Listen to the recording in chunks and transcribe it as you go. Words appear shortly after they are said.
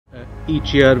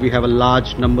Each year we have a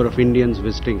large number of Indians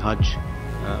visiting Hajj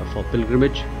for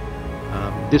pilgrimage.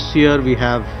 This year we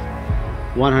have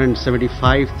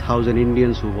 175,000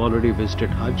 Indians who've already visited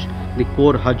Hajj. The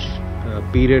core Hajj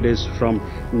period is from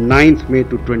 9th May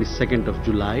to 22nd of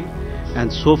July,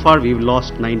 and so far we've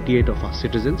lost 98 of our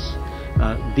citizens.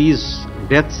 These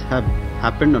deaths have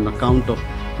happened on account of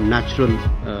natural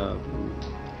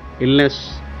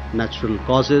illness, natural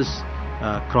causes,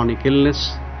 chronic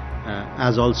illness,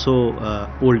 as also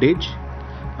old age.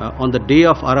 On the day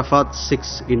of Arafat,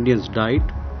 6 Indians died,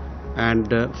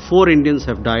 and 4 Indians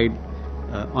have died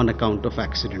on account of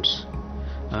accidents.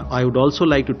 I would also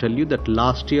like to tell you that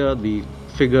last year the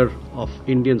figure of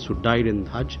Indians who died in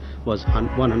Hajj was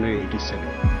 187.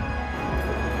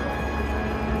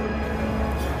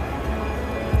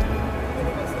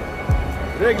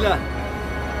 Regla.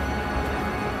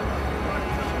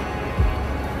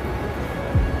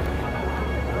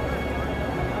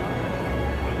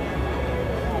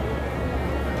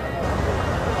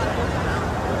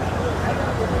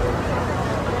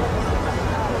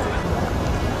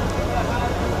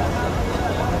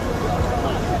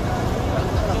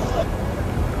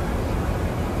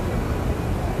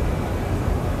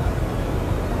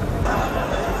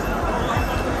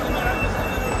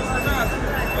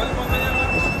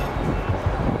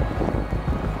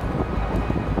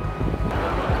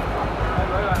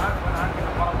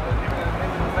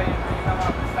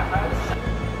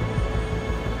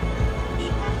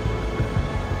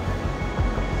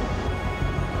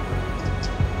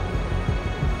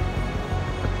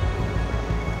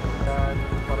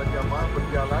 Para jamaah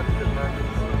berjalan dengan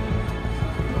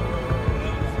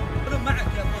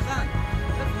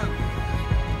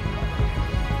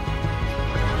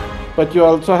But you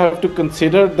also have to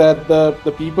consider that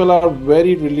the people are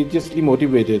very religiously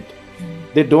motivated.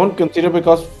 They don't consider,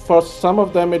 because for some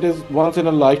of them it is once in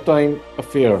a lifetime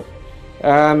affair.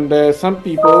 And some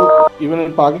people, even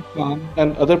in Pakistan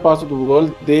and other parts of the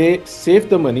world, they save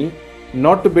the money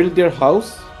not to build their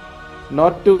house,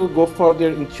 not to go for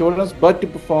their insurance, but to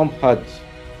perform Hajj.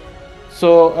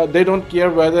 So they don't care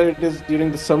whether it is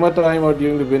during the summertime or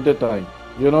during the winter time.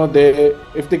 You know,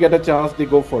 if they get a chance, they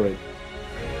go for it.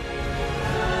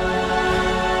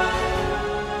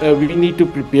 We need to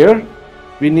prepare,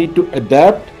 we need to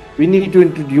adapt, we need to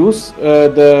introduce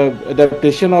the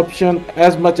adaptation option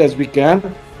as much as we can,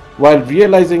 while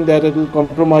realizing that it will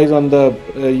compromise on the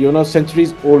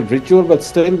centuries old ritual, but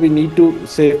still we need to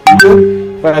save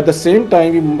people. But at the same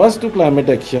time, we must do climate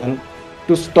action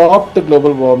to stop the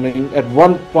global warming at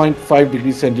 1.5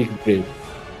 degrees centigrade.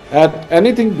 At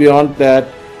anything beyond that,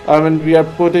 I mean, we are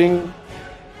putting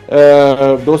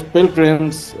those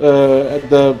pilgrims at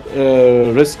the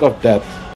risk of death.